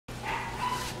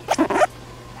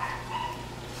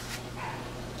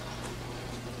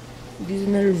This is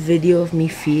another video of me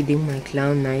feeding my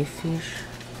clown knife fish.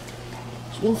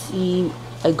 As you can see,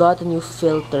 I got a new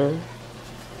filter.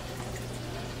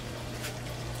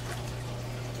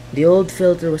 The old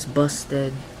filter was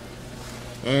busted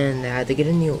and I had to get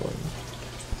a new one.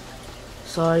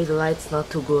 Sorry, the light's not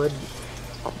too good.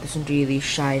 It doesn't really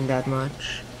shine that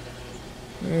much.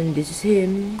 And this is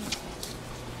him.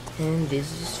 And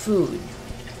this is food.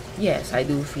 Yes, I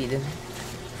do feed him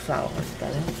flour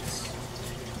pellets.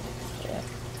 Yeah.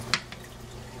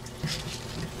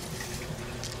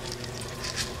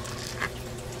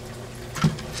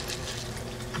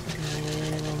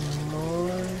 And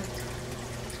more.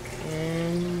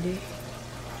 And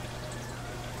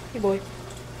hey boy,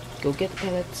 go get the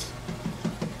pellets.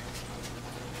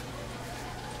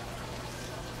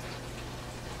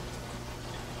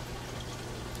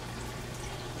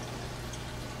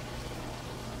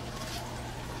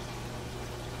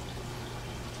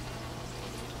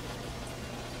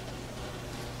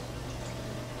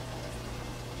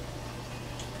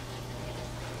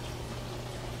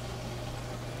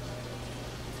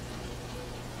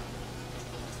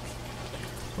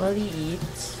 While he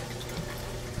eats,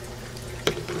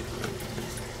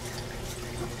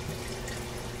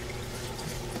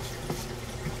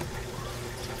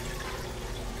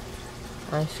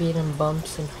 I feed him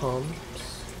bumps and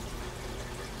humps.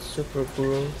 Super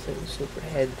growth and super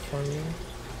head forming.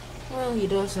 Well, he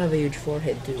does have a huge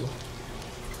forehead too.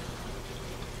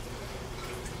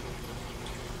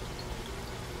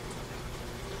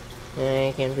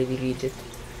 I can't really read it.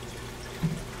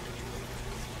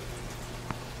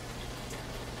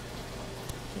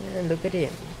 And look at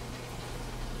him.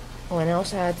 Oh, and I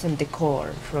also had some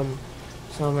decor from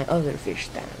some of my other fish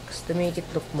tanks to make it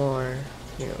look more,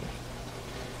 you know,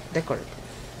 decorative.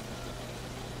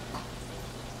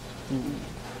 Ooh.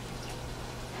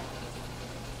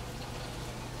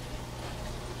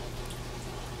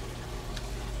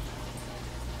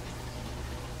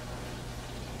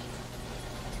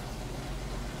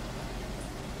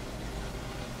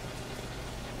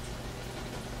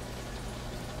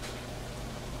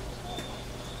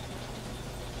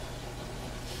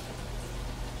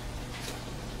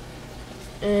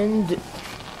 And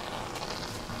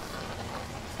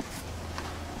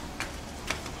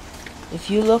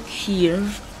if you look here,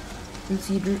 you can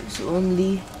see there's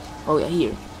only, oh yeah,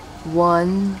 here,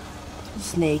 one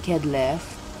snakehead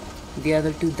left. The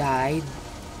other two died.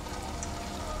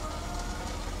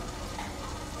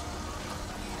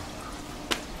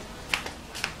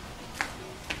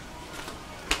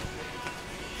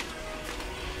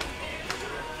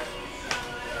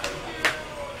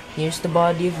 Here's the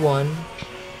body of one.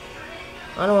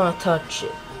 I don't want to touch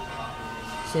it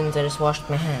since I just washed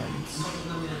my hands.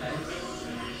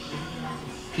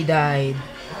 He died.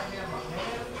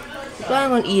 I'm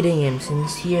planning on eating him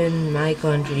since here in my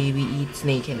country we eat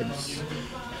snakeheads.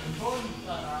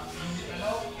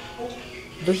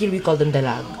 Though here we call them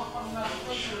dalag.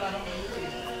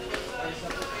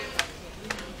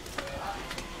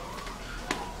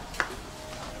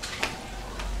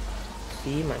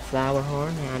 See my flower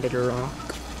horn, I added a rock.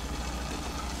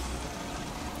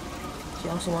 You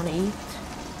also want to eat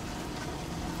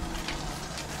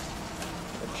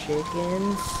the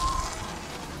chickens.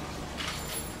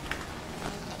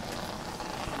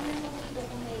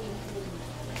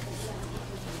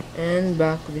 And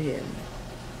back with him.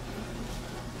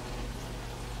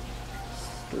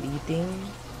 Sleeping.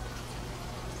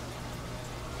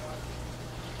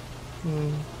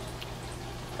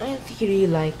 I don't think he really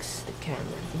likes the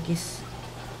camera. I think he's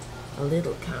a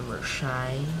little camera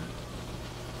shy.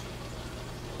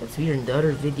 That's weird. In the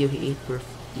other video, he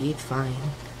ate fine.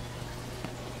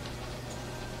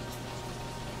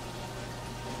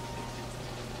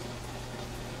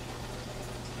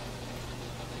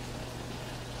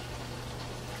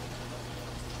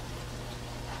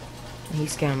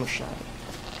 He's camera shy.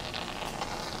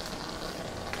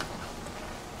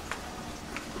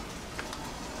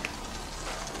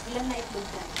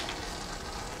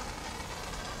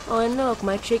 Oh, and look,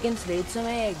 my chickens laid some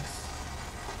eggs.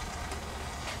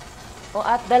 Oh,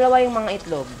 at dalawa yung mga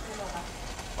itlog.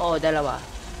 Oh, dalawa.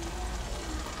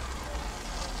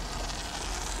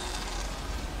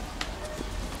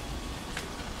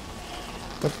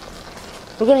 But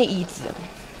we're gonna eat them.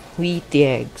 We eat the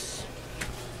eggs.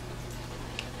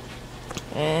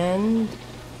 And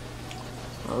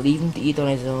I'll leave him to eat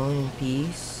on his own in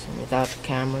peace, without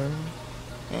camera.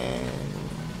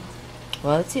 And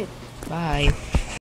well, that's it. Bye.